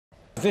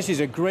This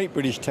is a great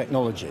British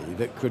technology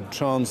that could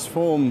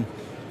transform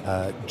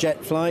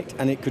jet flight,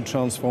 and it could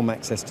transform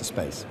access to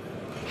space.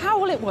 How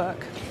will it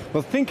work?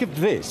 Well, think of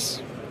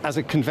this as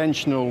a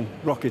conventional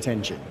rocket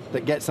engine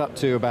that gets up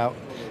to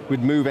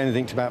would move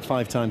anything to about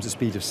 5 times the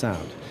speed of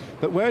sound.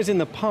 But whereas in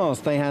the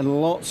past they had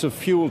lots of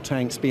fuel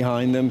tanks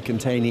behind them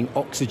containing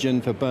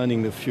oxygen for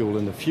burning the fuel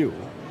and the fuel,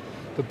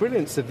 the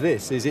brilliance of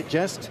this is it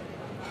just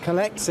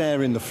collects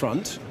air in the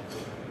front,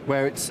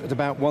 where it's at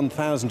about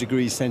 1,000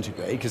 degrees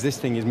centigrade, because this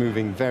thing is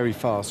moving very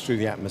fast through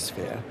the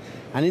atmosphere.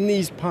 And in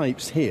these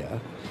pipes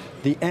here,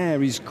 the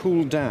air is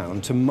cooled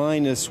down to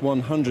minus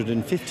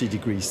 150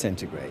 degrees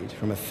centigrade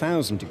from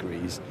 1,000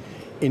 degrees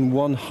in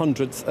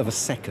 1/100th of a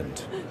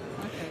second.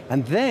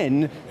 And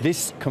then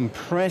this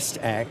compressed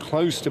air,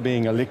 close to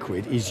being a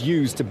liquid, is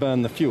used to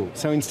burn the fuel.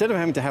 So instead of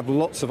having to have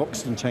lots of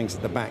oxygen tanks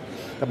at the back,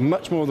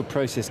 much more of the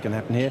process can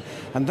happen here.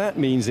 And that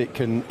means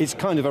it's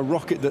kind of a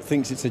rocket that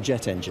thinks it's a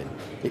jet engine.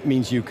 It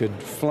means you could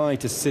fly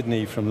to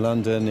Sydney from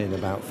London in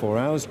about 4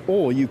 hours,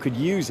 or you could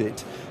use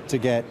it to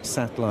get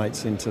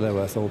satellites into low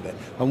Earth orbit.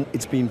 And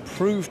it's been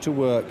proved to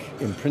work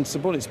in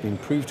principle, it's been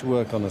proved to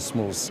work on a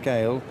small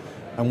scale,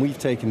 and we've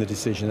taken the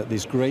decision that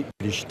this great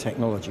British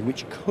technology,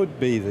 which could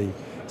be the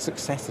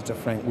successor to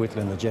Frank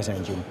Whittle and the jet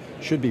engine,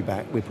 should be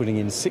back. We're putting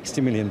in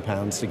 £60 million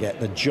to get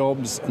the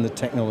jobs and the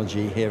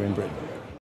technology here in Britain.